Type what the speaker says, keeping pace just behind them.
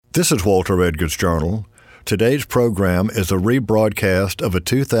This is Walter Edgar's Journal. Today's program is a rebroadcast of a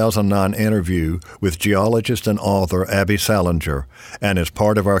 2009 interview with geologist and author Abby Salinger, and is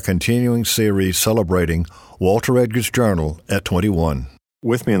part of our continuing series celebrating Walter Edgar's Journal at 21.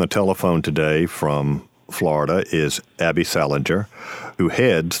 With me on the telephone today from Florida is Abby Salinger, who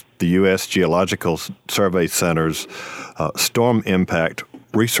heads the U.S. Geological Survey Center's Storm Impact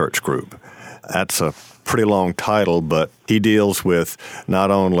Research Group. That's a pretty long title, but he deals with not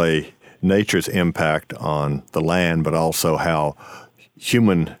only nature's impact on the land, but also how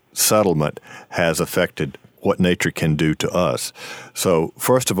human settlement has affected what nature can do to us. So,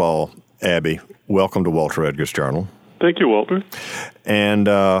 first of all, Abby, welcome to Walter Edgar's Journal. Thank you, Walter. And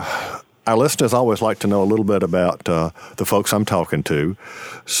our listeners always like to know a little bit about the folks I'm talking to.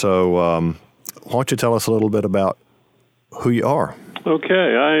 So, why don't you tell us a little bit about who you are?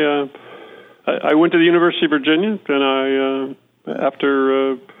 Okay. I went to the University of Virginia, and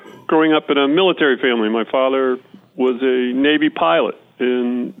after growing up in a military family, my father was a Navy pilot,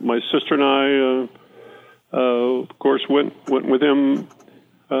 and my sister and I, of course, went with him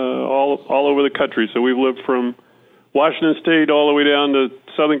all over the country. So we've lived from Washington State all the way down to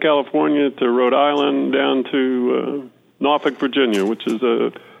Southern California, to Rhode Island, down to Norfolk, Virginia, which is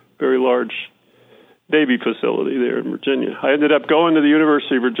a very large Navy facility there in Virginia. I ended up going to the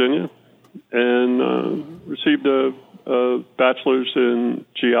University of Virginia and received a bachelor's in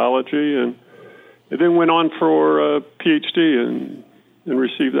geology, and then went on for a PhD and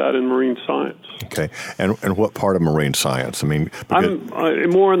received that in marine science. Okay, and what part of marine science? I mean, I'm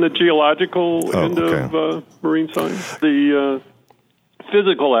more in the geological end of marine science, the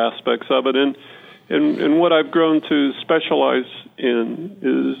physical aspects of it, and what I've grown to specialize in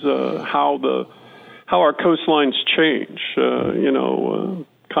is how our coastlines change.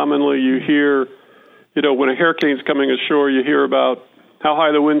 Commonly you hear, when a hurricane's coming ashore, you hear about how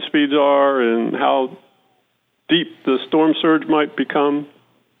high the wind speeds are and how deep the storm surge might become.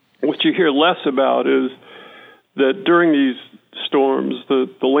 What you hear less about is that during these storms, the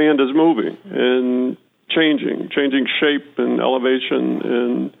land is moving and changing shape and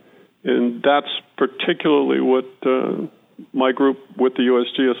elevation, and that's particularly what my group with the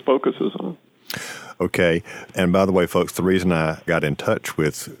USGS focuses on. Okay, and by the way, folks, the reason I got in touch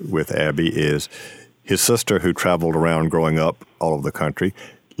with Abby is his sister, who traveled around growing up all over the country,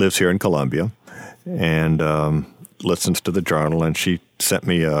 lives here in Columbia and listens to the journal, and she sent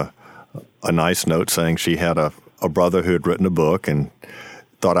me a nice note saying she had a brother who had written a book and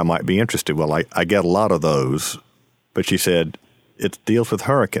thought I might be interested. Well, I get a lot of those, but she said it deals with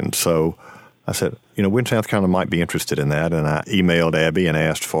hurricanes, so I said, Wind South Carolina might be interested in that, and I emailed Abby and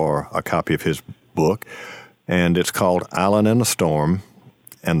asked for a copy of his book, and it's called Island in a Storm,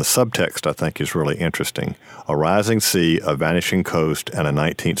 and the subtext, I think, is really interesting. A rising sea, a vanishing coast, and a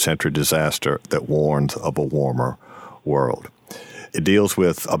 19th century disaster that warns of a warmer world. It deals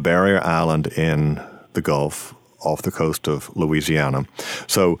with a barrier island in the Gulf off the coast of Louisiana.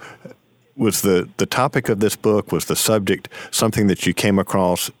 So was the topic of this book, was the subject something that you came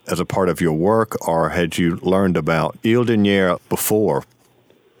across as a part of your work, or had you learned about Ile de Nière before?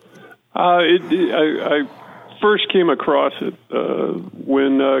 I first came across it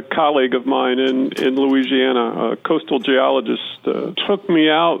when a colleague of mine in Louisiana, a coastal geologist, took me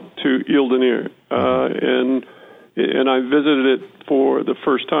out to Ile de Nière, and I visited it for the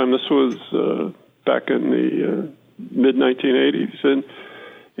first time. This was back in the mid-1980s, and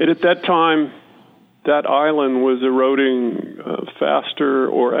at that time, that island was eroding faster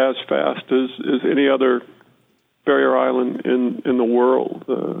or as fast as any other barrier island in the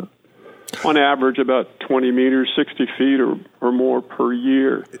world. On average, about 20 meters, 60 feet or more per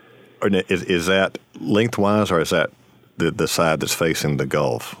year. Is that lengthwise, or is that the side that's facing the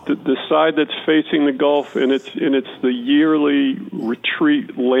Gulf? The side that's facing the Gulf, and it's the yearly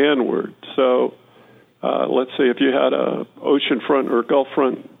retreat landward. So let's say if you had a oceanfront or Gulf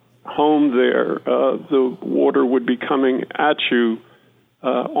front home there, the water would be coming at you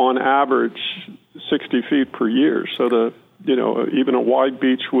on average 60 feet per year. So even a wide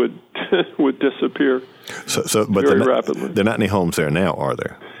beach would disappear but very rapidly. There are not any homes there now, are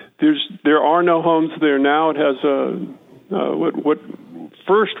there? There are no homes there now. It has what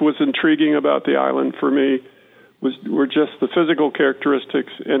first was intriguing about the island for me were just the physical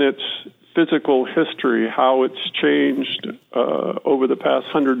characteristics and its physical history, how it's changed over the past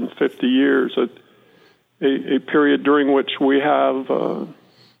 150 years, a period during which we have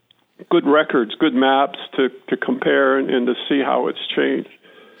good records, good maps to compare and to see how it's changed.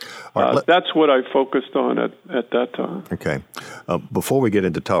 That's what I focused on at that time. Okay. Before we get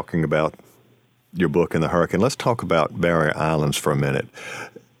into talking about your book and the hurricane, let's talk about barrier islands for a minute.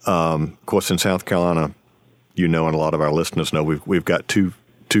 Of course, in South Carolina, you know, and a lot of our listeners know, we've got two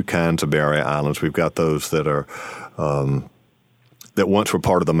kinds of barrier islands. We've got those that are that once were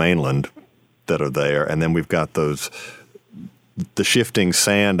part of the mainland that are there, and then we've got the shifting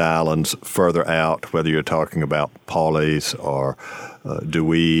sand islands further out, whether you're talking about Pawleys or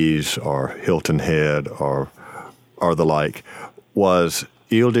WEJ or Hilton Head or the like. Was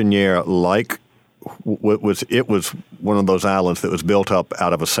Ile de Nière like? It was one of those islands that was built up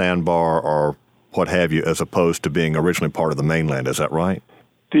out of a sandbar or what have you, as opposed to being originally part of the mainland. Is that right?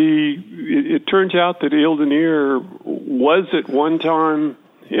 It turns out that Ile de Nière was at one time,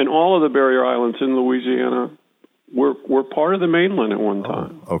 in all of the barrier islands in Louisiana, were part of the mainland at one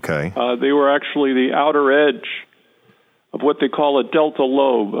time. Oh, okay. They were actually the outer edge of what they call a delta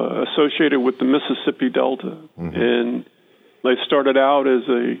lobe, associated with the Mississippi Delta. Mm-hmm. And they started out as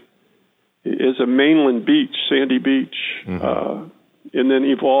a mainland beach, sandy beach, mm-hmm. And then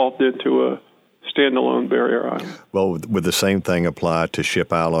evolved into a standalone barrier island. Well, would the same thing apply to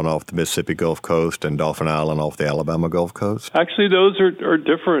Ship Island off the Mississippi Gulf Coast and Dauphin Island off the Alabama Gulf Coast? Actually, those are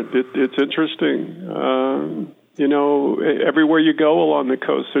different. It's interesting. You know, everywhere you go along the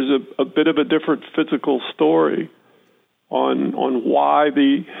coast, there's a bit of a different physical story on why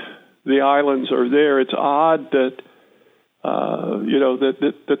the islands are there. It's odd that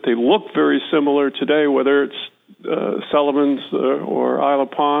that they look very similar today, whether it's Sullivan's or Isle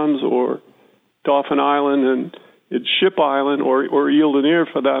of Palms or Dauphin Island and it's Ship Island or Ile de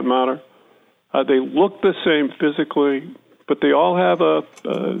Nière for that matter. They look the same physically, but they all have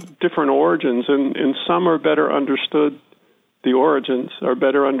different origins, and some are better understood. The origins are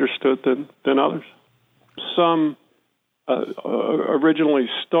better understood than others. Some originally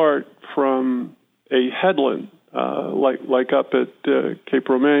start from a headland, like up at Cape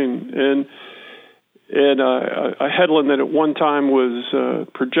Romaine, and a headland that at one time was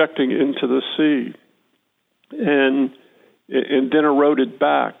projecting into the sea, and then eroded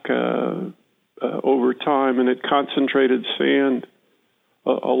back over time, and it concentrated sand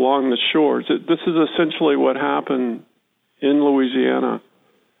along the shores. This is essentially what happened in Louisiana.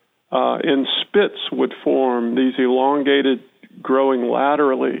 And spits would form, these elongated, growing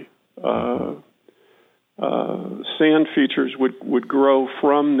laterally. Sand features would grow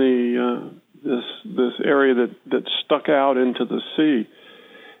from this area that stuck out into the sea,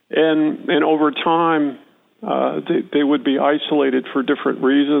 and over time they would be isolated for different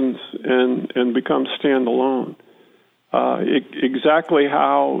reasons and become standalone. Exactly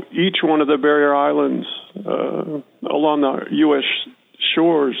how each one of the barrier islands along the U.S.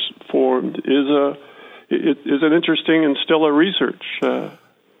 shores formed is an interesting and still a research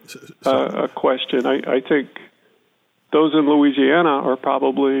question. I think those in Louisiana are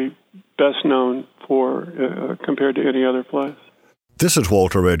probably best known for compared to any other place. This is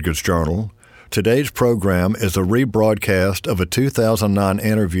Walter Edgar's Journal. Today's program is a rebroadcast of a 2009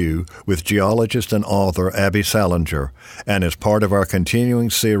 interview with geologist and author Abby Salinger, and is part of our continuing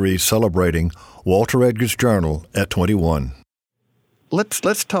series celebrating Walter Edgar's Journal at 21.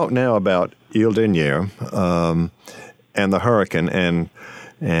 Let's talk now about Ile de Nière and the hurricane.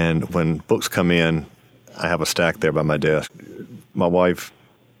 And when books come in, I have a stack there by my desk. My wife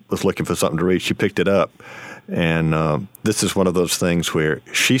was looking for something to read. She picked it up. And this is one of those things where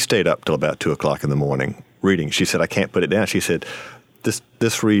she stayed up till about 2 o'clock in the morning reading. She said, I can't put it down. She said,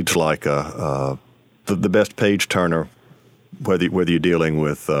 this reads like the best page turner, whether you're dealing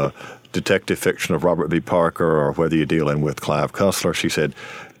with detective fiction of Robert B. Parker or whether you're dealing with Clive Cussler. She said,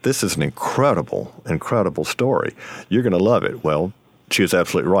 this is an incredible, incredible story. You're going to love it. Well, she was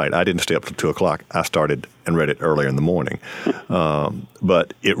absolutely right. I didn't stay up till 2 o'clock. I started and read it earlier in the morning.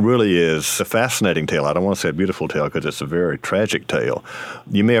 But it really is a fascinating tale. I don't want to say a beautiful tale because it's a very tragic tale.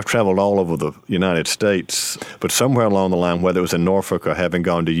 You may have traveled all over the United States, but somewhere along the line, whether it was in Norfolk or having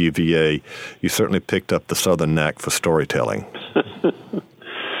gone to UVA, you certainly picked up the Southern knack for storytelling.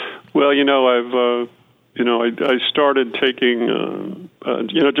 Well, I started taking,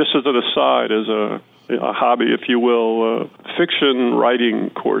 just as an aside, as a hobby, if you will, fiction writing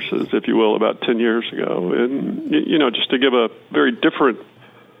courses, if you will, about 10 years ago. And, just to give a very different,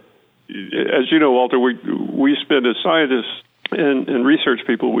 as you know, Walter, we spend as scientists and research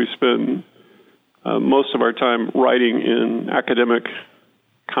people, we spend most of our time writing in academic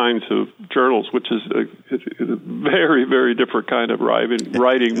kinds of journals, which is a very, very different kind of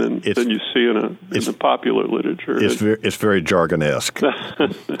writing than you see in the popular literature. It's very jargonesque,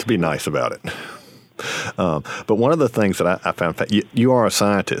 to be nice about it. But one of the things that I found, you are a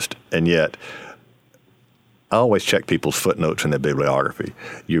scientist, and yet I always check people's footnotes in their bibliography.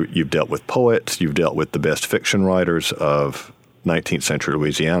 You've dealt with poets, you've dealt with the best fiction writers of 19th century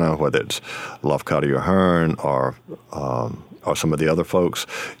Louisiana, whether it's Lafcadio Hearn or some of the other folks.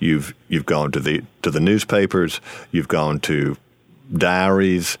 You've gone to the newspapers. You've gone to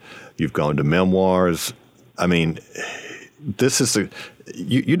diaries. You've gone to memoirs. I mean, this is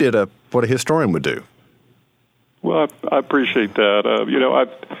you did what a historian would do. Well, I appreciate that.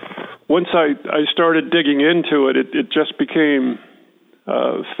 Once I started digging into it, it just became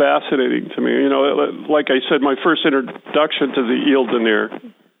fascinating to me. Like I said, my first introduction to the Ile de Neer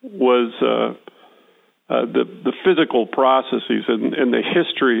was the physical processes and the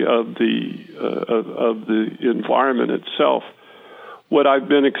history of the environment itself. What I've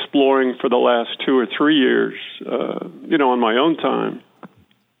been exploring for the last 2 or 3 years, on my own time,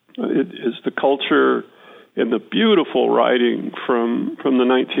 is the culture and the beautiful writing from the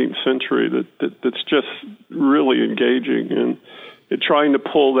 19th century that's just really engaging, and trying to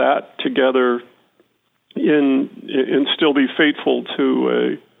pull that together and still be faithful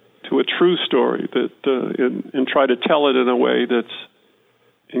to a true story and try to tell it in a way that's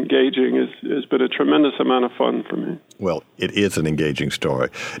engaging has been a tremendous amount of fun for me. Well, it is an engaging story.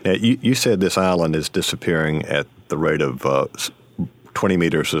 Now, you said this island is disappearing at the rate of 20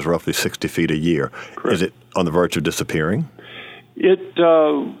 meters, is roughly 60 feet a year. Correct. Is it on the verge of disappearing?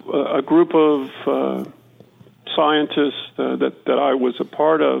 A group of scientists that I was a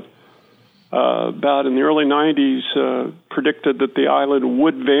part of about in the early 90s predicted that the island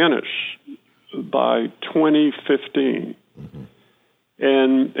would vanish by 2015. Mm-hmm.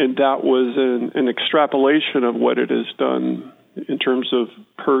 And that was an extrapolation of what it has done in terms of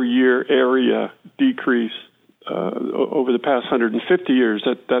per year area decrease over the past 150 years.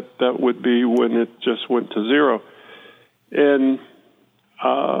 That would be when it just went to zero. And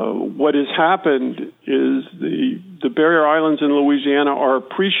what has happened is the barrier islands in Louisiana are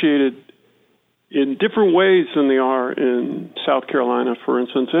appreciated in different ways than they are in South Carolina, for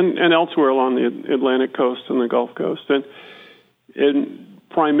instance, and elsewhere along the Atlantic coast and the Gulf Coast. And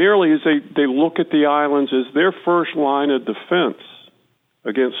primarily is they look at the islands as their first line of defense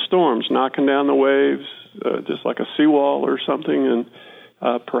against storms, knocking down the waves, just like a seawall or something,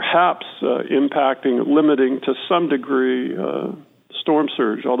 and perhaps limiting to some degree storm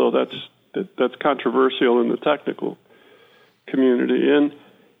surge, although that's controversial in the technical community. And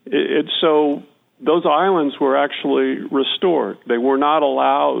so those islands were actually restored. They were not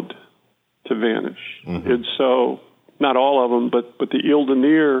allowed to vanish. Mm-hmm. And so not all of them, but the Ile de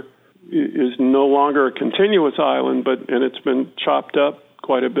Neer is no longer a continuous island, and it's been chopped up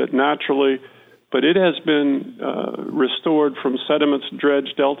quite a bit naturally, but it has been restored from sediments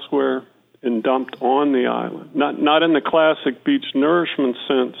dredged elsewhere and dumped on the island. Not in the classic beach nourishment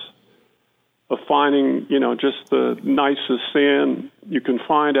sense of finding, just the nicest sand you can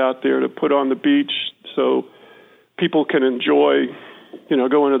find out there to put on the beach so people can enjoy,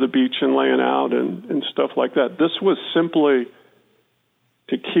 going to the beach and laying out and stuff like that. This was simply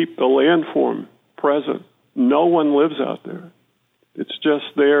to keep the landform present. No one lives out there. It's just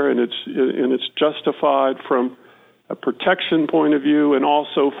there, and it's justified from a protection point of view and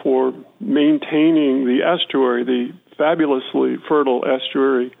also for maintaining the estuary, the fabulously fertile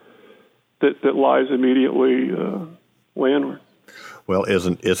estuary that lies immediately landward. Well,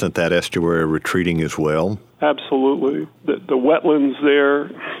 isn't that estuary retreating as well? Absolutely. The wetlands there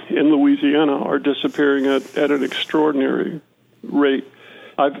in Louisiana are disappearing at an extraordinary rate.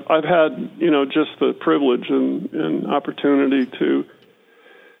 I've had just the privilege and opportunity to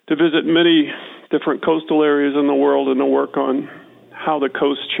visit many different coastal areas in the world and to work on how the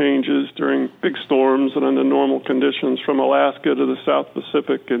coast changes during big storms and under normal conditions, from Alaska to the South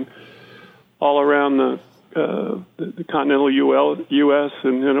Pacific and all around the continental U.S.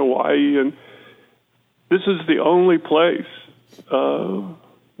 and in Hawaii. And this is the only place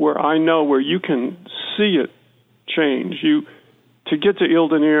where I know where you can see it change. To get to Ile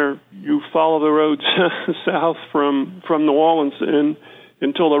de Neer, you follow the road south from New Orleans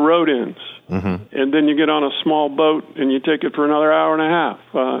until the road ends. Mm-hmm. And then you get on a small boat and you take it for another hour and a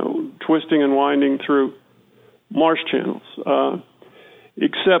half, twisting and winding through marsh channels.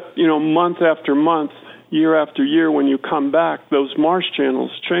 Except, month after month, year after year, when you come back, those marsh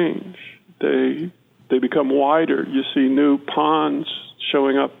channels change. They become wider. You see new ponds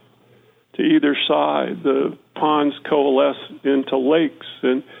showing up to either side. The ponds coalesce into lakes,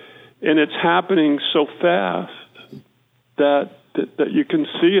 and it's happening so fast that you can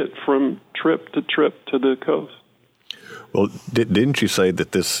see it from trip to the coast. Well, didn't you say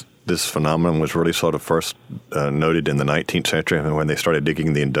that this phenomenon was really sort of first noted in the 19th century when they started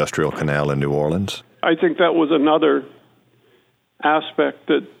digging the industrial canal in New Orleans? I think that was another aspect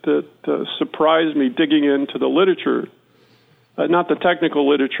that surprised me digging into the literature not the technical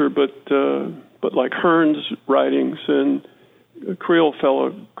literature, but like Hearn's writings and a Creole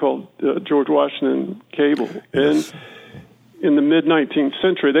fellow called George Washington Cable. Yes. And in the mid-19th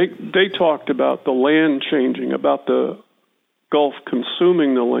century, they talked about the land changing, about the Gulf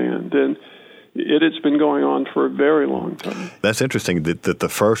consuming the land, and it has been going on for a very long time. That's interesting that the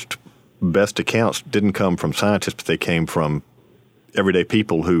first best accounts didn't come from scientists, but they came from everyday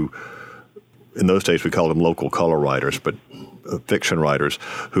people who, in those days we called them local color writers, but fiction writers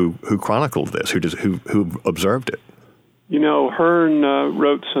who chronicled this, who observed it. You know, Hearn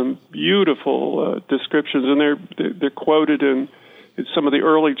wrote some beautiful descriptions, and they're quoted in some of the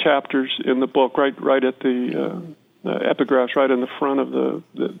early chapters in the book, right at the epigraphs, right in the front of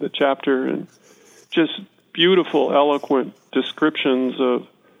the chapter, and just beautiful, eloquent descriptions of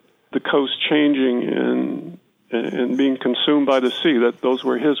the coast changing and being consumed by the sea. Those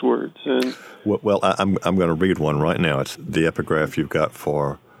were his words. And well, I'm going to read one right now. It's the epigraph you've got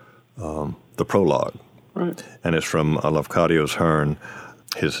for the prologue. Right. And it's from Lafcadio's Hearn,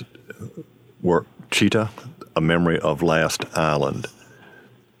 his work, Cheetah, A Memory of Last Island.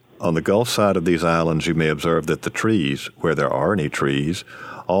 On the Gulf side of these islands, you may observe that the trees, where there are any trees,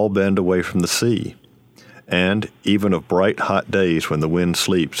 all bend away from the sea. And even of bright, hot days when the wind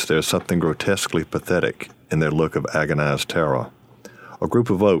sleeps, there's something grotesquely pathetic in their look of agonized terror. A group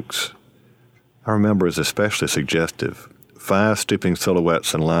of oaks, I remember, is especially suggestive. 5 stooping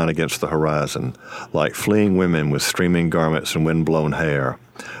silhouettes in line against the horizon, like fleeing women with streaming garments and wind-blown hair,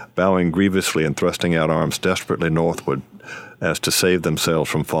 bowing grievously and thrusting out arms desperately northward as to save themselves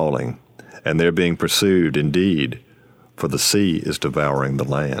from falling. And they're being pursued, indeed, for the sea is devouring the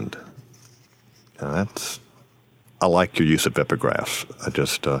land. Now I like your use of epigraphs.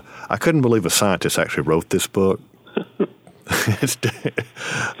 I couldn't believe a scientist actually wrote this book.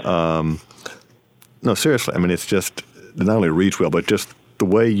 No, seriously. I mean, it's just, it not only reads well, but just the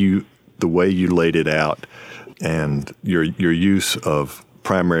way you laid it out, and your use of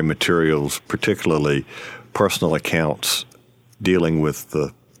primary materials, particularly personal accounts dealing with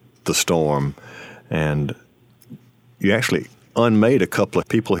the storm, and you actually unmade a couple of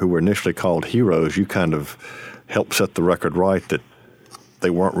people who were initially called heroes. You kind of helped set the record right that they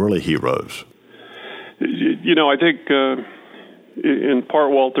weren't really heroes. You know, I think in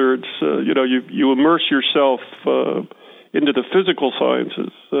part, Walter, it's you immerse yourself into the physical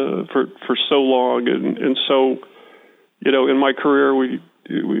sciences for so long, and so in my career we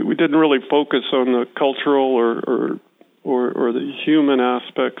didn't really focus on the cultural or the human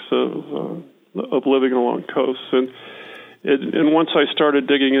aspects of living along coasts, and once I started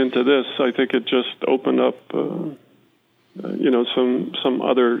digging into this, I think it just opened up some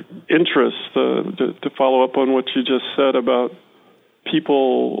other interests to follow up on what you just said about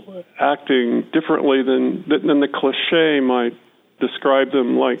people acting differently than the cliche might describe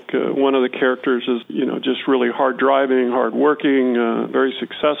them. Like one of the characters is, just really hard driving, hard working, very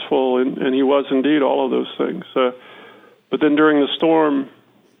successful, and he was indeed all of those things. But then during the storm,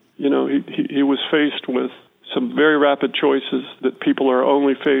 he was faced with some very rapid choices that people are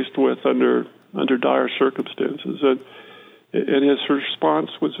only faced with under dire circumstances, and his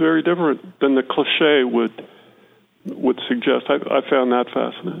response was very different than the cliche would suggest. I found that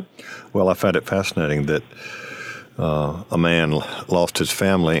fascinating. Well, I found it fascinating that a man lost his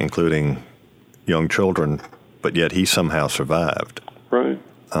family, including young children, but yet he somehow survived. Right.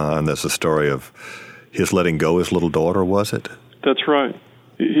 And there's a story of his letting go his little daughter, was it? That's right.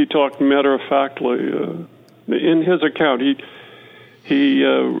 He talked matter-of-factly. In his account, he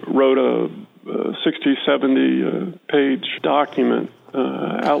wrote a 60, 70-page document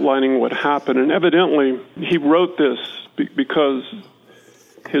outlining what happened. And evidently, he wrote this because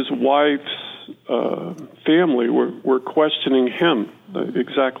his wife's family were questioning him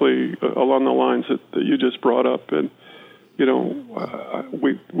exactly along the lines that you just brought up. And,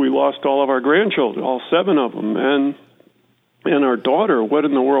 we lost all of our grandchildren, all 7 of them, and our daughter. What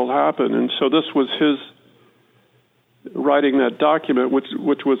in the world happened? And so this was his writing that document,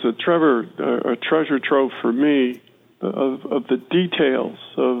 which was a treasure trove for me of the details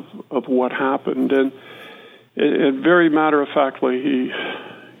of what happened, and very matter of factly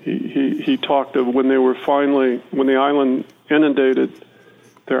he talked of when the island inundated,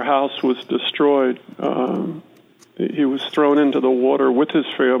 their house was destroyed. He was thrown into the water with his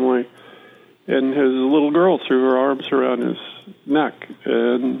family, and his little girl threw her arms around his neck,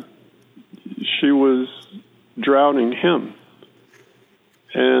 and she was drowning him.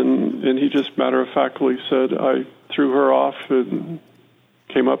 And he just matter-of-factly said, I threw her off and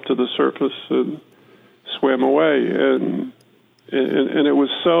came up to the surface and swam away. And it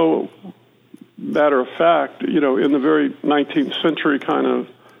was so matter of fact, in the very 19th century kind of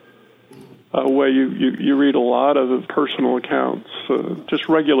way, you read a lot of personal accounts, just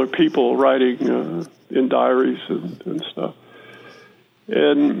regular people writing in diaries and stuff.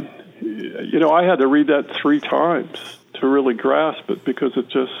 And, I had to read that 3 times to really grasp it, because it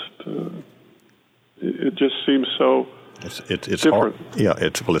just seems so it's different. Yeah,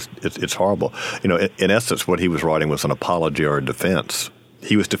 it's horrible. In essence, what he was writing was an apology or a defense.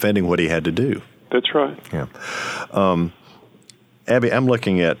 He was defending what he had to do. That's right. Yeah. Abby, I'm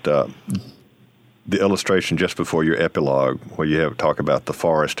looking at the illustration just before your epilogue, where you have talk about the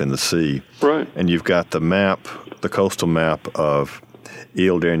forest and the sea. Right. And you've got the map, the coastal map of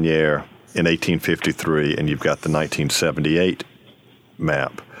Ile Dernière in 1853, and you've got the 1978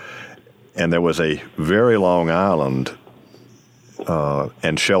 map. And there was a very long island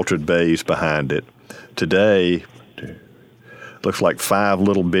and sheltered bays behind it. Today, looks like 5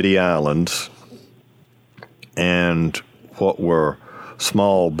 little bitty islands, and what were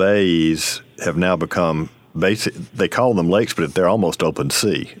small bays have now become basic. They call them lakes, but they're almost open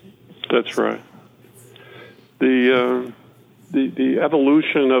sea. That's right. The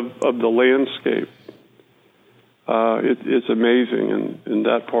evolution of the landscape it's amazing in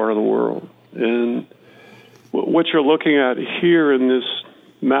that part of the world. And what you're looking at here in this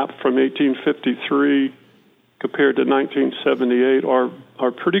map from 1853 compared to 1978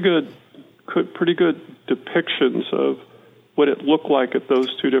 are pretty good depictions of what it looked like at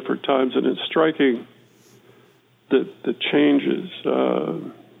those 2 different times, and it's striking the changes.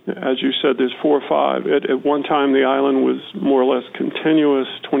 As you said, there's 4 or 5. At one time, the island was more or less continuous,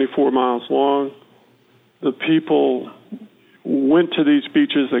 24 miles long. The people went to these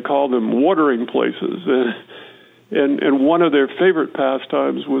beaches. They called them watering places, and one of their favorite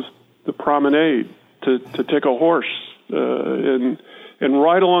pastimes was the promenade, to take a horse and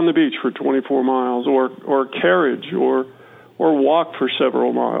ride along the beach for 24 miles, or carriage, or walk for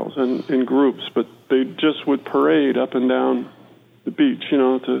several miles in groups. But they just would parade up and down the beach,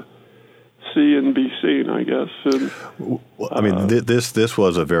 to see and be seen, I guess. And, this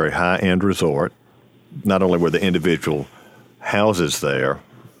was a very high-end resort. Not only were the individual houses there,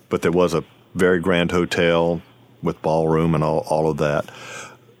 but there was a very grand hotel with ballroom and all of that.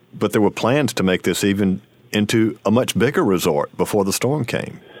 But there were plans to make this even into a much bigger resort before the storm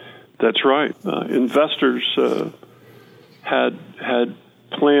came. That's right. Investors had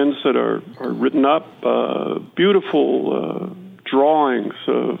plans that are written up, beautiful drawings,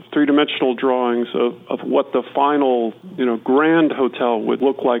 3-dimensional drawings of what the final, grand hotel would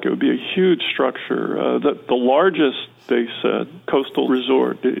look like. It would be a huge structure, the largest, they said, coastal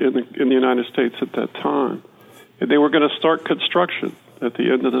resort in the United States at that time. And they were going to start construction at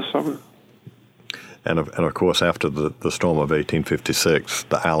the end of the summer. And of course, after the storm of 1856,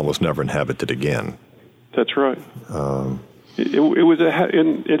 the island was never inhabited again. That's right.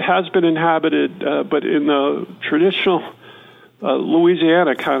 It has been inhabited, but in the traditional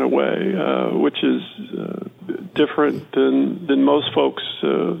Louisiana kind of way, which is different than most folks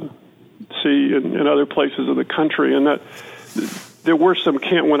see in other places of the country. And that there were some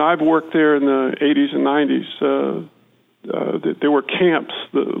when I've worked there in the 80s and 90s, there were camps.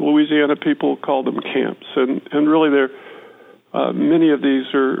 The Louisiana people called them camps, and really many of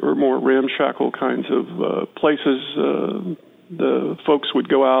these are more ramshackle kinds of places. The folks would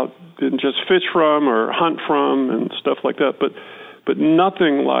go out and just fish from or hunt from and stuff like that, but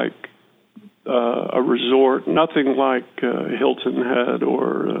nothing like a resort, nothing like Hilton Head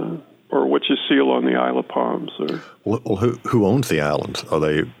or what you see along the Isle of Palms. Well, who owns the islands?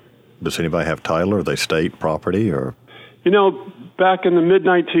 Does anybody have title? Are they state property or? Back in the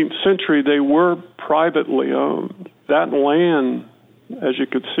mid-19th century, they were privately owned. That land, as you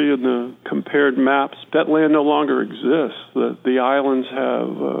could see in the compared maps, that land no longer exists. The islands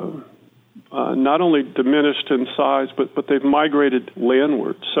have not only diminished in size, but they've migrated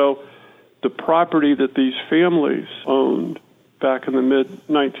landward. So the property that these families owned back in the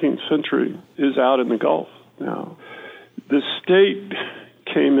mid-19th century is out in the Gulf now. The state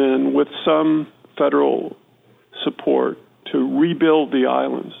came in with some federal support to rebuild the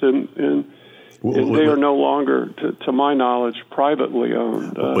islands, and they are no longer, to my knowledge, privately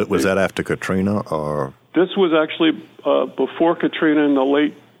owned. Was that after Katrina, or? This was actually before Katrina in the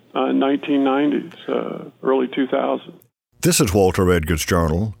late 1990s, early 2000s. This is Walter Edgar's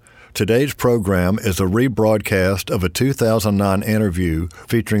Journal. Today's program is a rebroadcast of a 2009 interview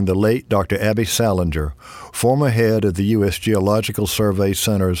featuring the late Dr. Abby Salinger, former head of the U.S. Geological Survey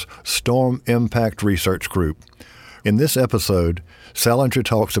Center's Storm Impact Research Group. In this episode, Salinger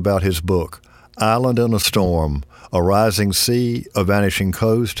talks about his book, Island in a Storm, A Rising Sea, A Vanishing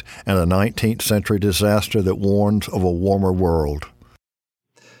Coast, and a 19th century disaster that warns of a warmer world.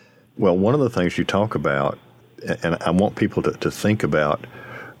 Well, one of the things you talk about, and I want people to think about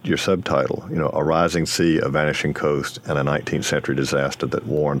your subtitle, A Rising Sea, A Vanishing Coast, and a 19th century disaster that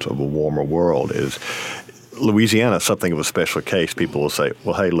warns of a warmer world, is Louisiana is something of a special case. People will say,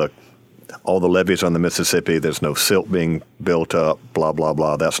 well, hey, look, all the levees on the Mississippi, there's no silt being built up, blah, blah,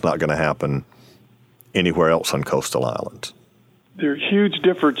 blah. That's not going to happen anywhere else on coastal islands. There are huge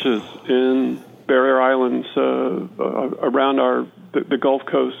differences in barrier islands around the Gulf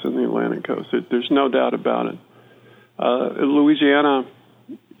Coast and the Atlantic Coast. There's no doubt about it. Louisiana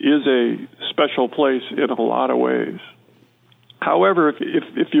is a special place in a lot of ways. However,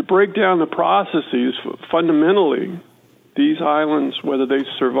 if you break down the processes, fundamentally, these islands, whether they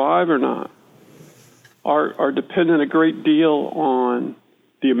survive or not, are dependent a great deal on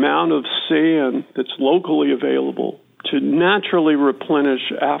the amount of sand that's locally available to naturally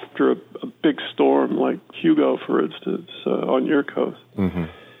replenish after a big storm like Hugo, for instance, on your coast. Mm-hmm.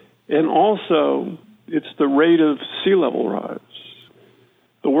 And also, it's the rate of sea level rise.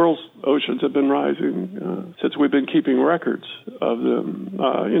 The world's oceans have been rising since we've been keeping records of them,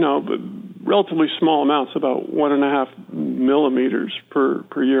 but relatively small amounts, about 1.5 millimeters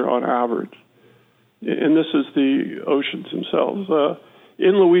per year on average. And this is the oceans themselves.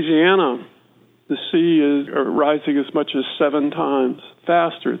 In Louisiana, the sea is rising as much as 7 times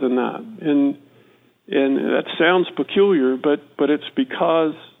faster than that. And that sounds peculiar, but it's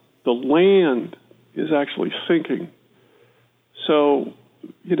because the land is actually sinking. So,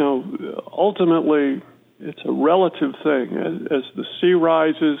 ultimately, it's a relative thing. As the sea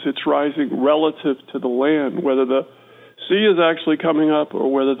rises, it's rising relative to the land. Whether the sea is actually coming up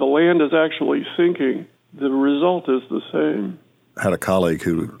or whether the land is actually sinking, the result is the same. I had a colleague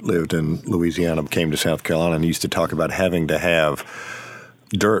who lived in Louisiana, came to South Carolina, and used to talk about having to have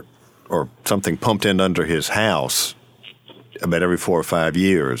dirt or something pumped in under his house about every 4 or 5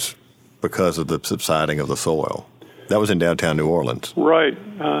 years because of the subsiding of the soil. That was in downtown New Orleans. Right.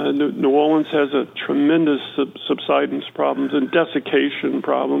 New Orleans has a tremendous subsidence problems and desiccation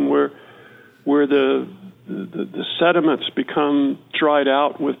problem where the sediments become dried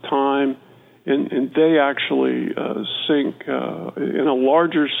out with time, and they actually sink in a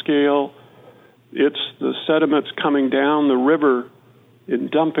larger scale. It's the sediments coming down the river and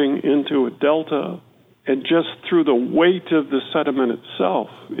dumping into a delta, and just through the weight of the sediment itself,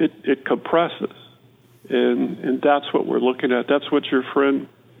 it compresses. And that's what we're looking at. That's what your friend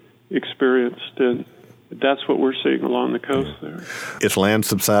experienced, and that's what we're seeing along the coast there. Is land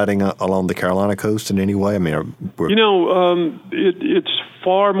subsiding along the Carolina coast in any way? I mean, it's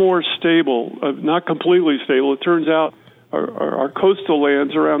far more stable, not completely stable. It turns out our coastal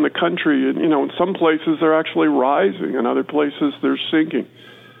lands around the country, and in some places they're actually rising, in other places they're sinking.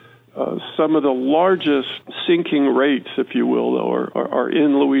 Some of the largest sinking rates, if you will, though, are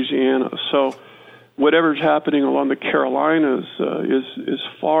in Louisiana. So whatever's happening along the Carolinas is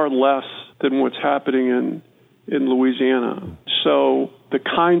far less than what's happening in Louisiana. So the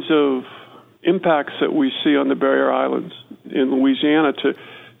kinds of impacts that we see on the barrier islands in Louisiana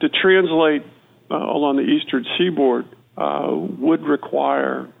to translate along the eastern seaboard would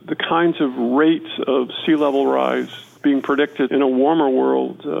require the kinds of rates of sea level rise being predicted in a warmer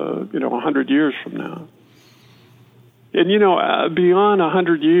world, 100 years from now. And, beyond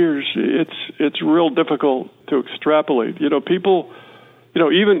 100 years, it's real difficult to extrapolate. People,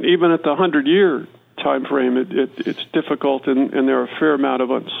 even at the 100-year time frame, it's difficult, and there are a fair amount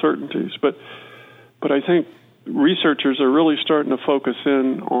of uncertainties. But I think researchers are really starting to focus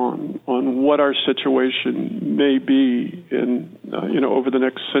in on what our situation may be in, over the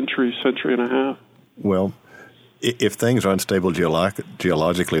next century and a half. Well, if things are unstable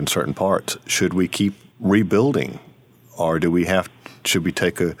geologically in certain parts, should we keep rebuilding? Or should we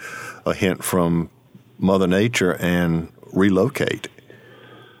take a hint from Mother Nature and relocate?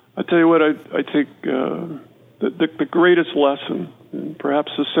 I tell you what, I think the greatest lesson, and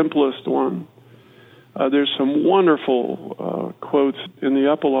perhaps the simplest one, there's some wonderful quotes in the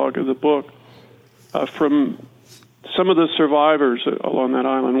epilogue of the book from some of the survivors along that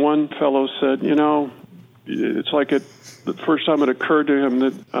island. One fellow said, it's like the first time it occurred to him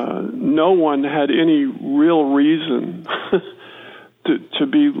that no one had any real reason to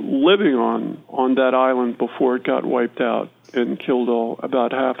be living on that island before it got wiped out and killed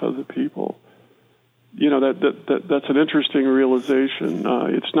about half of the people. That's an interesting realization.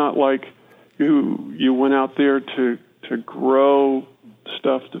 It's not like you went out there to grow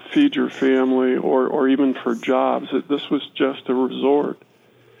stuff to feed your family or even for jobs. This was just a resort.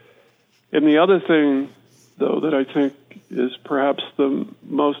 And the other thing, though, that I think is perhaps the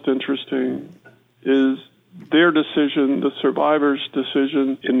most interesting is their decision, the survivors'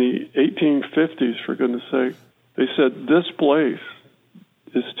 decision in the 1850s, for goodness sake. They said, this place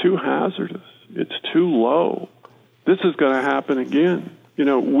is too hazardous. It's too low. This is going to happen again.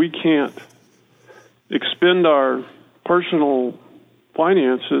 We can't expend our personal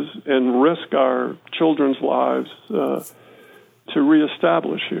finances and risk our children's lives to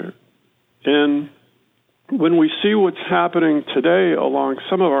reestablish here. And when we see what's happening today along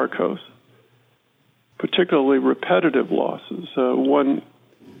some of our coasts, particularly repetitive losses, one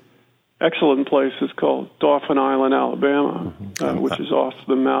excellent place is called Dauphin Island, Alabama, which is off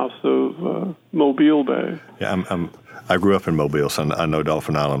the mouth of Mobile Bay. Yeah, I grew up in Mobile, so I know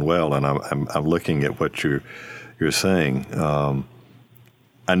Dauphin Island well, and I'm looking at what you're saying.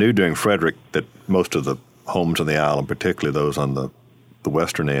 I knew during Frederick that most of the homes on the island, particularly those on the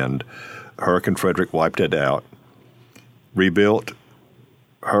western end, Hurricane Frederick wiped it out. Rebuilt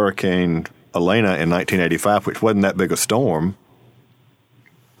Hurricane Elena in 1985, which wasn't that big a storm.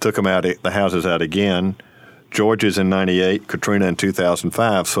 Took them out, the houses out again. George's in 98, Katrina in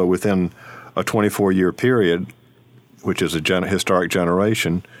 2005. So within a 24-year period, which is a historic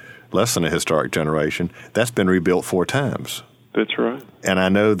generation, less than a historic generation, that's been rebuilt 4 times. That's right. And I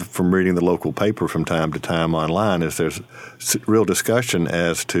know from reading the local paper from time to time online is there's real discussion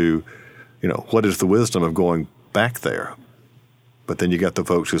as to, what is the wisdom of going back there? But then you got the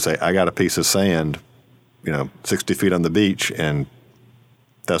folks who say, I got a piece of sand, 60 feet on the beach, and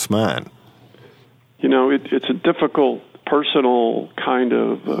that's mine. It's a difficult personal kind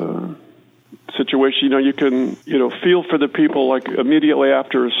of situation. You can, feel for the people like immediately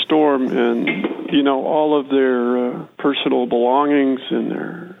after a storm and, all of their personal belongings in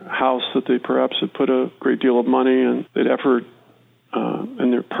their house that they perhaps had put a great deal of money and effort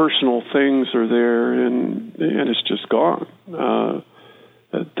and their personal things are there and it's just gone.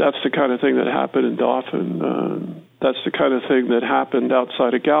 That's the kind of thing that happened in Dauphin. That's the kind of thing that happened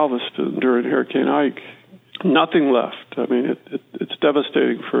outside of Galveston during Hurricane Ike. Nothing left. I mean, it's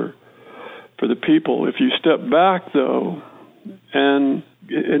devastating for the people. If you step back, though, and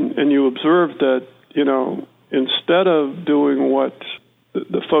you observe that, instead of doing what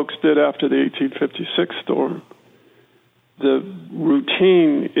the folks did after the 1856 storm, the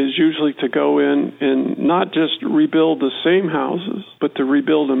routine is usually to go in and not just rebuild the same houses, but to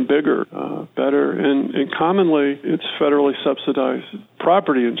rebuild them bigger, better. And commonly, it's federally subsidized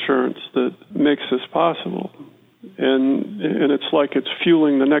property insurance that makes this possible. And it's like it's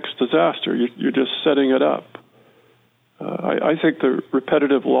fueling the next disaster. You're just setting it up. I think the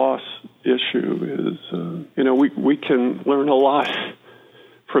repetitive loss issue is, we can learn a lot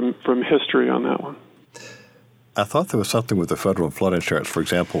from history on that one. I thought there was something with the federal flood insurance. For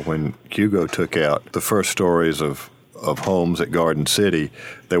example, when Hugo took out the first stories of homes at Garden City,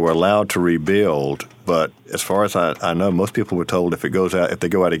 they were allowed to rebuild. But as far as I know, most people were told if they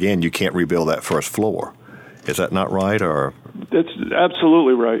go out again, you can't rebuild that first floor. Is that not right? Or that's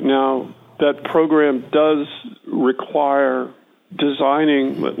absolutely right. Now, that program does require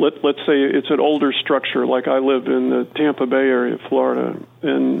designing, let's say it's an older structure, like I live in the Tampa Bay area of Florida,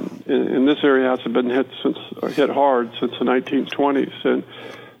 and this area hasn't been hit hard since the 1920s,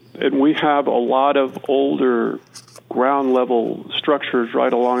 and we have a lot of older ground level structures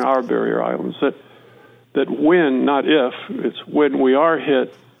right along our barrier islands that when, not if, it's when we are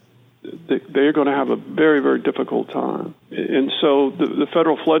hit, they're going to have a very, very difficult time. And so the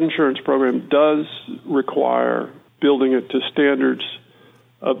federal flood insurance program does require building it to standards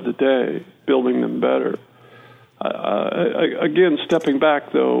of the day, building them better. Again, stepping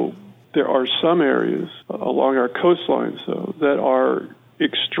back, though, there are some areas along our coastlines, though, that are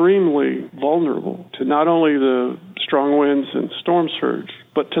extremely vulnerable to not only the strong winds and storm surge,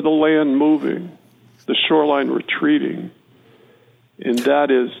 but to the land moving, the shoreline retreating. And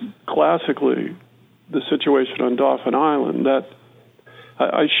that is classically the situation on Dauphin Island. That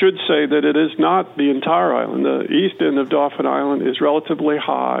I should say that it is not the entire island. The east end of Dauphin Island is relatively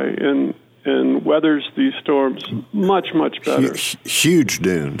high and weathers these storms much, much better. Huge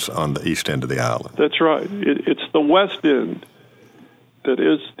dunes on the east end of the island. That's right. It's the west end that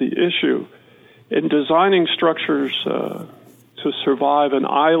is the issue. In designing structures to survive an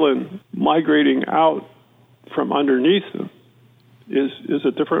island migrating out from underneath them is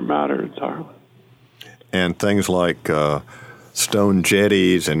a different matter entirely. And things like stone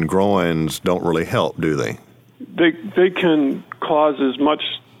jetties and groins don't really help, do they? They can cause as much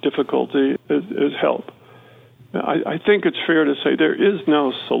difficulty as help. I think it's fair to say there is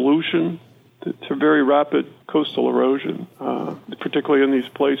no solution to very rapid coastal erosion, particularly in these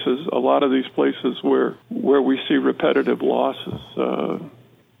places, a lot of these places where we see repetitive losses.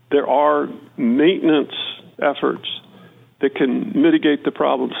 There are maintenance efforts that can mitigate the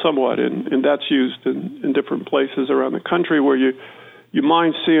problem somewhat, and that's used in different places around the country where you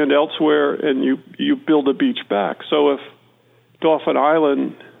mine sand elsewhere and you build a beach back. So if Dauphin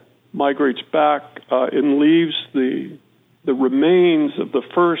Island migrates back and leaves the remains of the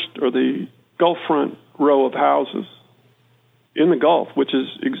first or the Gulf front row of houses in the Gulf, which is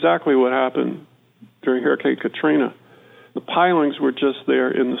exactly what happened during Hurricane Katrina. The pilings were just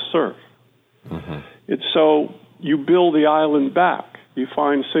there in the surf. Mm-hmm. And so you build the island back. You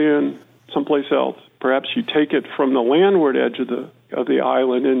find sand someplace else. Perhaps you take it from the landward edge of the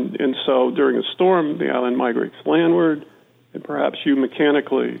island, and so during a storm, the island migrates landward, and perhaps you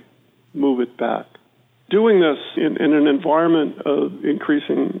mechanically move it back. Doing this in an environment of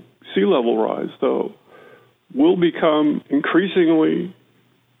increasing sea level rise, though, will become increasingly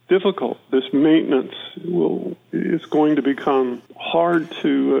difficult. This maintenance is going to become hard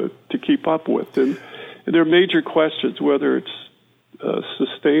to keep up with, and there are major questions whether it's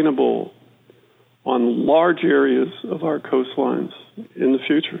sustainable on large areas of our coastlines in the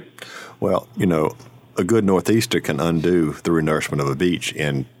future. Well, a good northeaster can undo the renourishment of a beach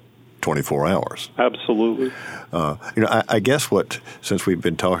in 24 hours. Absolutely. I guess since we've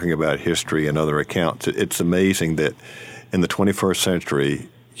been talking about history and other accounts, it's amazing that in the 21st century,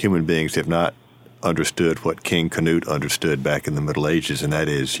 human beings have not understood what King Canute understood back in the Middle Ages, and that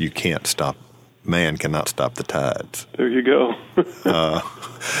is man cannot stop the tides. There you go.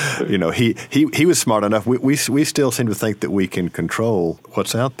 He was smart enough. We still seem to think that we can control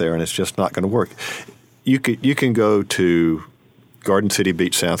what's out there, and it's just not going to work. You can go to Garden City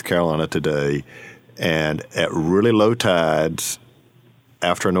Beach, South Carolina today, and at really low tides,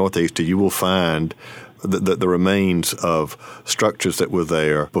 after a northeaster, you will find the remains of structures that were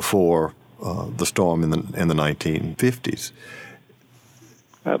there before the storm in the 1950s.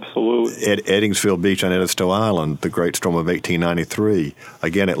 Absolutely. At Eddingsville Beach on Edisto Island, the great storm of 1893,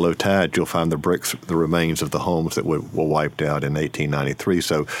 again at low tide, you'll find the remains of the homes that were wiped out in 1893.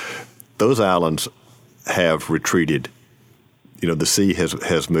 So those islands have retreated. The sea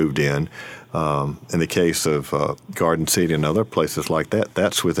has moved in. In the case of Garden City and other places like that,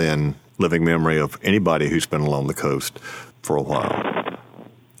 that's within living memory of anybody who's been along the coast for a while.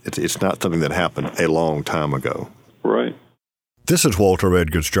 It's not something that happened a long time ago. Right. This is Walter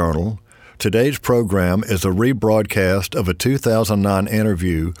Edgar's Journal. Today's program is a rebroadcast of a 2009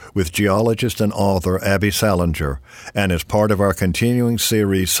 interview with geologist and author Abby Salinger, and is part of our continuing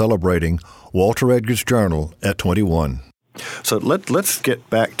series celebrating Walter Edgar's Journal at 21. So let's get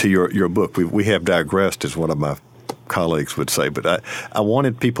back to your book. We have digressed, as one of my colleagues would say, but I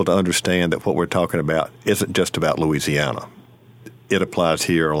wanted people to understand that what we're talking about isn't just about Louisiana. It applies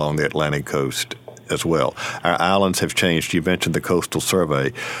here along the Atlantic coast as well. Our islands have changed. You mentioned the Coastal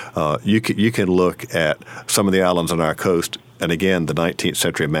Survey. You can look at some of the islands on our coast, and again, the 19th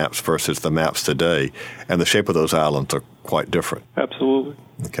century maps versus the maps today, and the shape of those islands are quite different. Absolutely.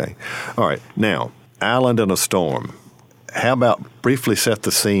 Okay. All right. Now, island in a storm. How about briefly set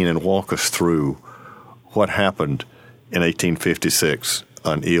the scene and walk us through what happened in 1856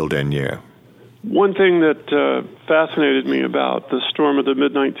 on Ile d'Anière? One thing that fascinated me about the storm of the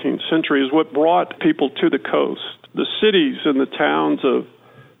mid-19th century is what brought people to the coast. The cities and the towns of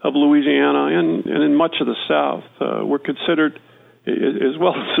Louisiana and in much of the South were considered, as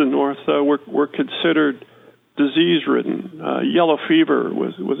well as the North, were considered disease-ridden. Yellow fever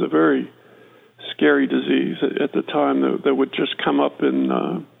was a very scary disease at the time that would just come up and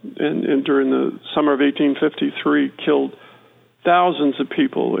during the summer of 1853 killed thousands of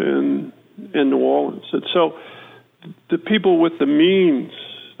people in New Orleans. And so the people with the means,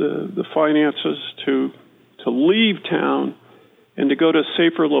 the finances to leave town and to go to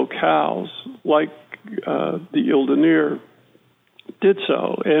safer locales like the Ile d'Anière did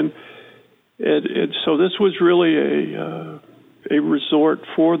so. And so this was really a resort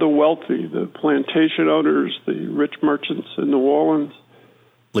for the wealthy, the plantation owners, the rich merchants in New Orleans.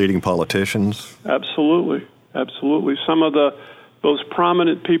 Leading politicians? Absolutely. Some of the most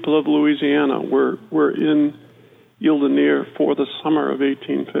prominent people of Louisiana were in Ile d'Anière for the summer of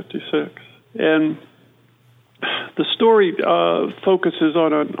 1856. And the story focuses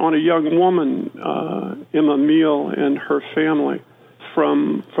on a young woman, Emma Meal, and her family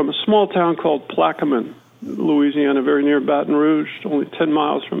from a small town called Plaquemine, Louisiana, very near Baton Rouge, only 10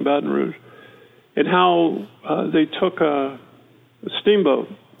 miles from Baton Rouge, and how they took a steamboat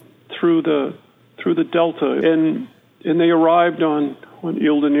through the Delta, and they arrived on on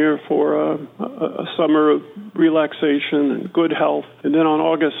Ile de Neer for a summer of relaxation and good health. And then on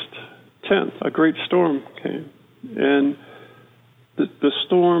August 10th, a great storm came. And the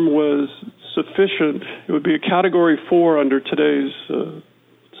storm was sufficient. It would be a Category 4 under today's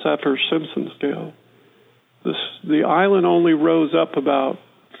Saffir-Simpson scale. The island only rose up about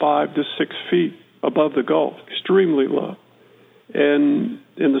 5 to 6 feet above the Gulf, extremely low. And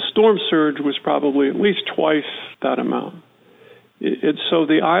the storm surge was probably at least twice that amount. So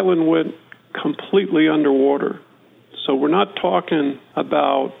the island went completely underwater. So we're not talking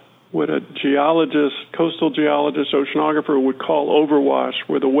about what a geologist, coastal geologist, oceanographer would call overwash,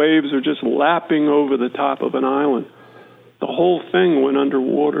 where the waves are just lapping over the top of an island. The whole thing went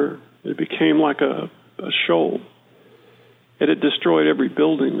underwater. It became like a shoal. And it destroyed every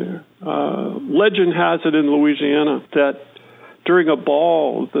building there. Legend has it in Louisiana that during a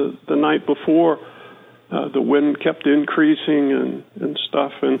ball the night before, the wind kept increasing and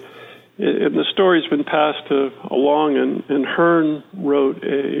stuff. And the story's been passed along, and Hearn wrote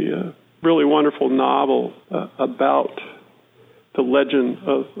a really wonderful novel about the legend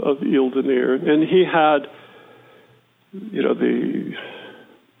of Ile de Neer. And he had, the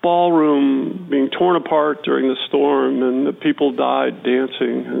ballroom being torn apart during the storm, and the people died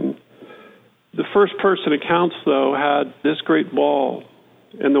dancing. And the first person accounts, though, had this great ball,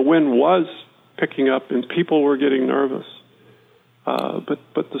 and the wind was picking up, and people were getting nervous.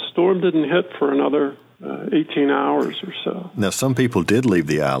 But the storm didn't hit for another 18 hours or so. Now, some people did leave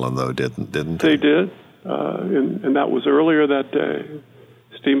the island, though, didn't they? They did, and that was earlier that day.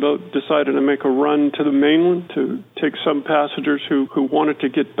 Steamboat decided to make a run to the mainland to take some passengers who wanted to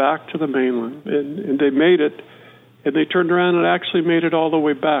get back to the mainland, and they made it, and they turned around and actually made it all the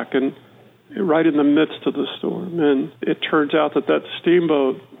way back, and right in the midst of the storm. And it turns out that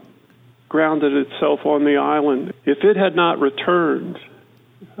steamboat grounded itself on the island. If it had not returned,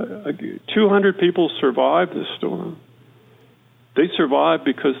 200 people survived the storm. They survived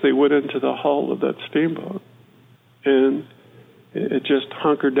because they went into the hull of that steamboat, and it just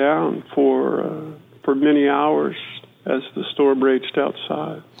hunkered down for many hours as the storm raged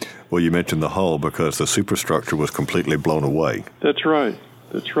outside. Well, you mentioned the hull because the superstructure was completely blown away. That's right.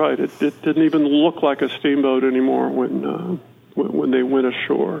 It didn't even look like a steamboat anymore when they went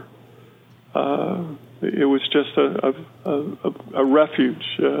ashore. It was just a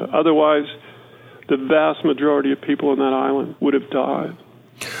refuge. Otherwise, the vast majority of people on that island would have died.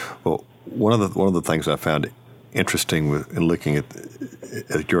 Well, one of the things I found interesting in looking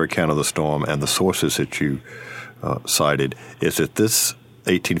at your account of the storm and the sources that you cited is that this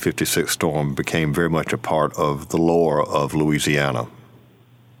 1856 storm became very much a part of the lore of Louisiana.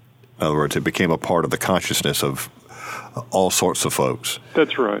 In other words, it became a part of the consciousness of all sorts of folks.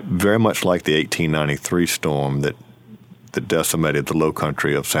 That's right. Very much like the 1893 storm that decimated the low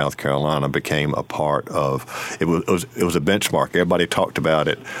country of South Carolina became a part of. It was a benchmark. Everybody talked about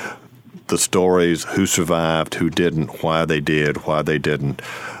it. The stories, who survived, who didn't, why they did, why they didn't,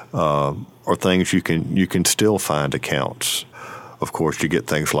 are things you can still find accounts. Of course, you get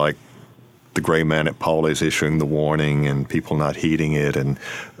things like the gray man at Pawleys issuing the warning and people not heeding it and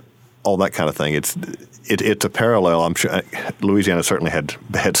all that kind of thing. It's a parallel. I'm sure Louisiana certainly had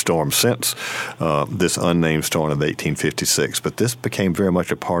bad storms since this unnamed storm of 1856, but this became very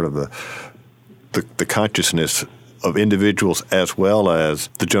much a part of the consciousness of individuals as well as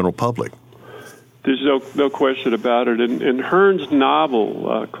the general public. There's no question about it. In Hearn's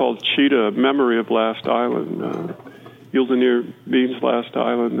novel called Cheetah, Memory of Last Island, Ile de Neer means Last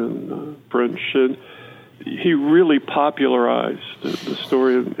Island in French, and he really popularized the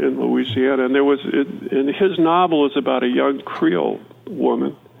story in Louisiana. And there was, in his novel is about a young Creole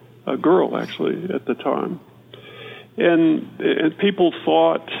woman, a girl actually at the time. And people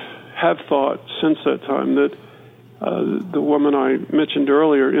have thought since that time that the woman I mentioned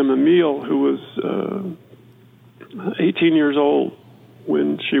earlier, Emma Meal, who was 18 years old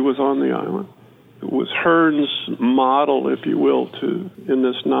when she was on the island, was Hearn's model, if you will, in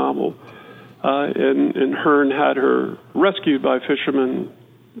this novel. And Hearn had her rescued by fishermen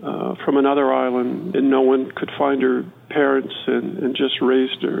from another island, and no one could find her parents, and just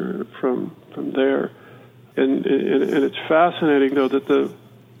raised her from there. And it's fascinating, though, that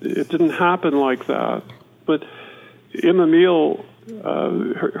it didn't happen like that. But Emma Meal,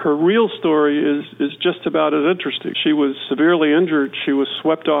 her real story is just about as interesting. She was severely injured. She was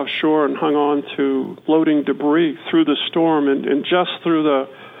swept offshore and hung on to floating debris through the storm, and just through the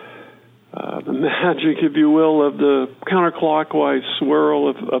magic, if you will, of the counterclockwise swirl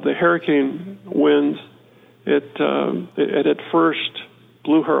of the hurricane winds. It at first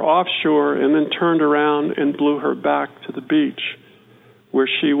blew her offshore and then turned around and blew her back to the beach, where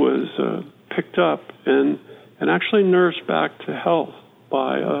she was picked up and actually nursed back to health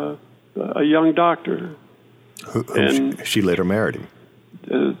by a young doctor. Who she later married him.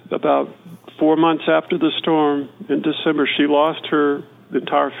 About 4 months after the storm in December, she lost her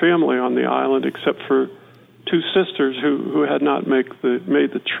entire family on the island except for two sisters who had not made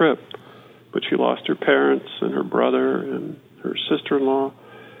the trip. But she lost her parents and her brother and her sister-in-law.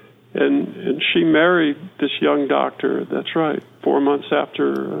 And she married this young doctor, that's right, 4 months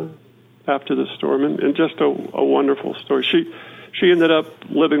after the storm. And just a wonderful story. She ended up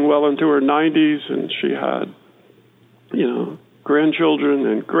living well into her 90s, and she had, grandchildren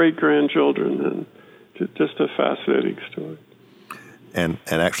and great-grandchildren, and just a fascinating story. And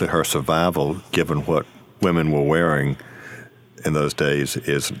actually her survival, given what women were wearing in those days,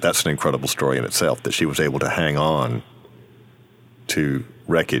 that's an incredible story in itself, that she was able to hang on to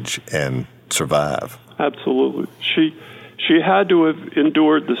wreckage and survive. Absolutely. She had to have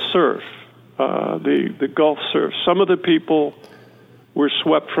endured the surf, the Gulf surf. Some of the people were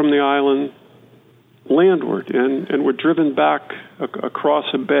swept from the island landward and were driven back across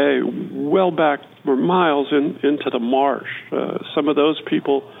a bay, well back, for miles into the marsh. Some of those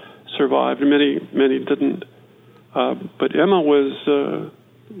people survived. Many didn't. But Emma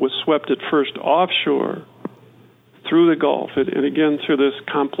was swept at first offshore through the Gulf, and again through this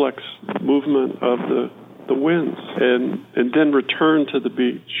complex movement of the winds, and then returned to the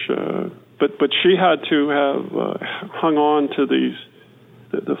beach. But she had to have hung on to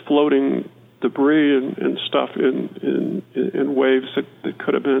the floating debris and stuff in waves that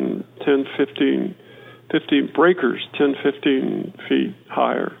could have been 10, 15 breakers, 10, 15 feet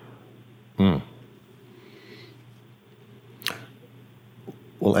higher.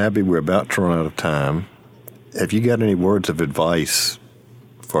 Well, Abby, we're about to run out of time. Have you got any words of advice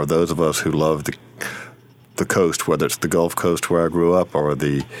for those of us who love the coast, whether it's the Gulf Coast where I grew up or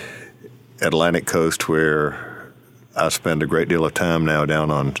the Atlantic Coast where I spend a great deal of time now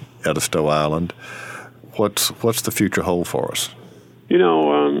down on Edisto Island? What's the future hold for us?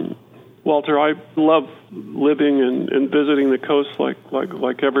 Walter, I love living and visiting the coast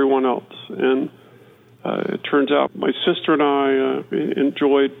like everyone else, and it turns out my sister and I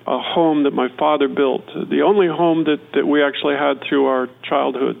enjoyed a home that my father built, the only home that we actually had through our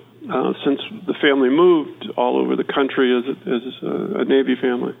childhood, since the family moved all over the country as a Navy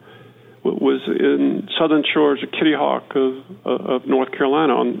family. Was in southern shores of Kitty Hawk of North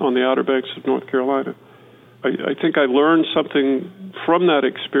Carolina, on the Outer Banks of North Carolina. I think I learned something from that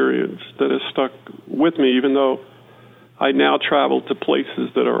experience that has stuck with me, even though I now travel to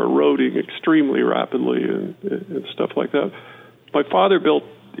places that are eroding extremely rapidly and stuff like that. My father built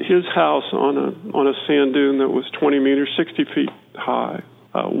his house on a sand dune that was 20 meters, 60 feet high,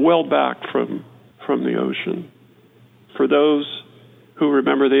 well back from the ocean. For those who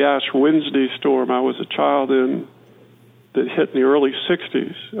remember the Ash Wednesday storm I was a child in, that hit in the early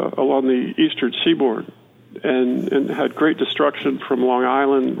 60s along the eastern seaboard and had great destruction from Long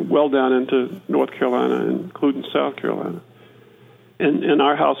Island well down into North Carolina, including South Carolina. And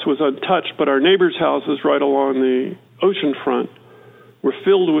our house was untouched, but our neighbors' houses right along the ocean front were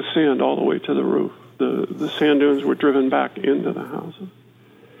filled with sand all the way to the roof. The sand dunes were driven back into the houses.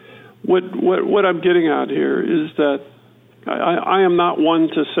 What I'm getting at here is that I am not one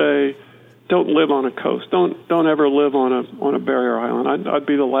to say, don't live on a coast. Don't ever live on a barrier island. I'd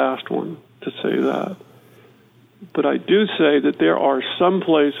be the last one to say that. But I do say that there are some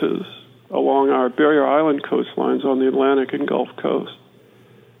places along our barrier island coastlines on the Atlantic and Gulf Coast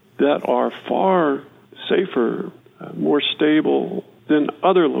that are far safer, more stable than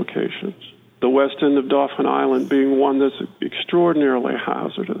other locations. The west end of Dauphin Island being one that's extraordinarily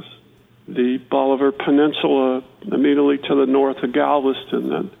hazardous. The Bolivar Peninsula immediately to the north of Galveston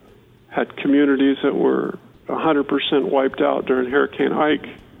that had communities that were 100% wiped out during Hurricane Ike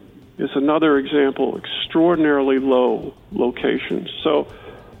is another example, extraordinarily low locations. So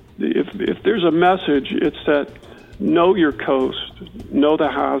if there's a message, it's that know your coast, know the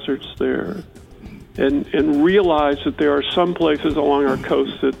hazards there, and realize that there are some places along our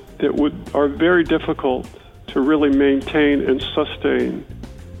coast that are very difficult to really maintain and sustain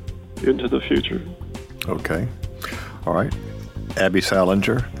into the future. Okay. All right. Abby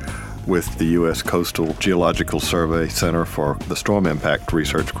Salinger with the U.S. Coastal Geological Survey Center for the Storm Impact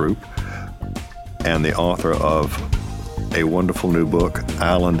Research Group and the author of a wonderful new book,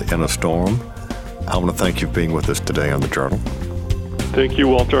 Island in a Storm. I want to thank you for being with us today on The Journal. Thank you,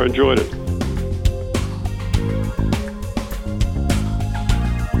 Walter. I enjoyed it.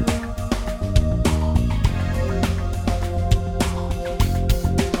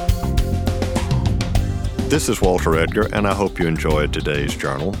 This is Walter Edgar, and I hope you enjoyed today's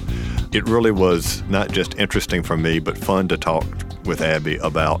journal. It really was not just interesting for me, but fun to talk with Abby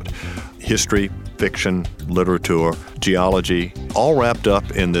about history, fiction, literature, geology, all wrapped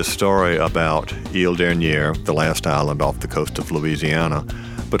up in this story about Ile Dernière, the last island off the coast of Louisiana,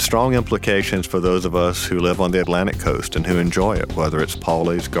 but strong implications for those of us who live on the Atlantic coast and who enjoy it, whether it's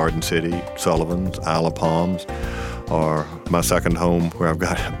Pawleys, Garden City, Sullivan's, Isle of Palms, or my second home where I've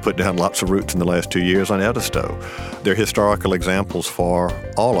got put down lots of roots in the last 2 years on Edisto. They're historical examples for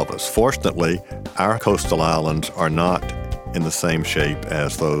all of us. Fortunately, our coastal islands are not in the same shape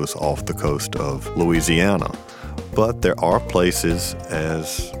as those off the coast of Louisiana. But there are places,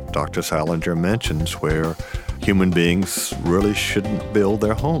 as Dr. Salinger mentions, where human beings really shouldn't build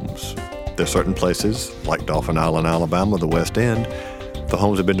their homes. There are certain places, like Dauphin Island, Alabama, the West End, the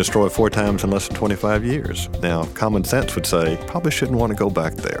homes have been destroyed 4 times in less than 25 years. Now, common sense would say, probably shouldn't want to go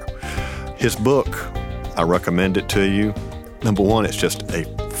back there. His book, I recommend it to you. Number one, it's just a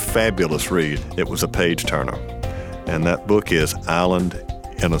fabulous read. It was a page-turner. And that book is Island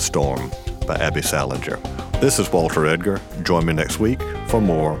in a Storm by Abby Salinger. This is Walter Edgar. Join me next week for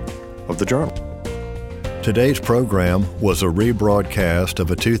more of The Journal. Today's program was a rebroadcast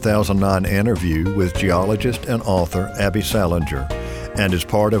of a 2009 interview with geologist and author Abby Salinger, and is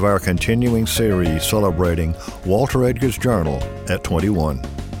part of our continuing series celebrating Walter Edgar's Journal at 21.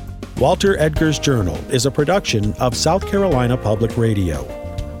 Walter Edgar's Journal is a production of South Carolina Public Radio.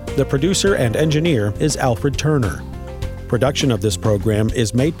 The producer and engineer is Alfred Turner. Production of this program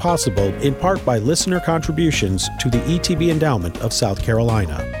is made possible in part by listener contributions to the ETB Endowment of South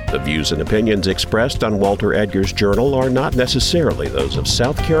Carolina. The views and opinions expressed on Walter Edgar's Journal are not necessarily those of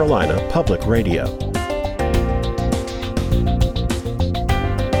South Carolina Public Radio.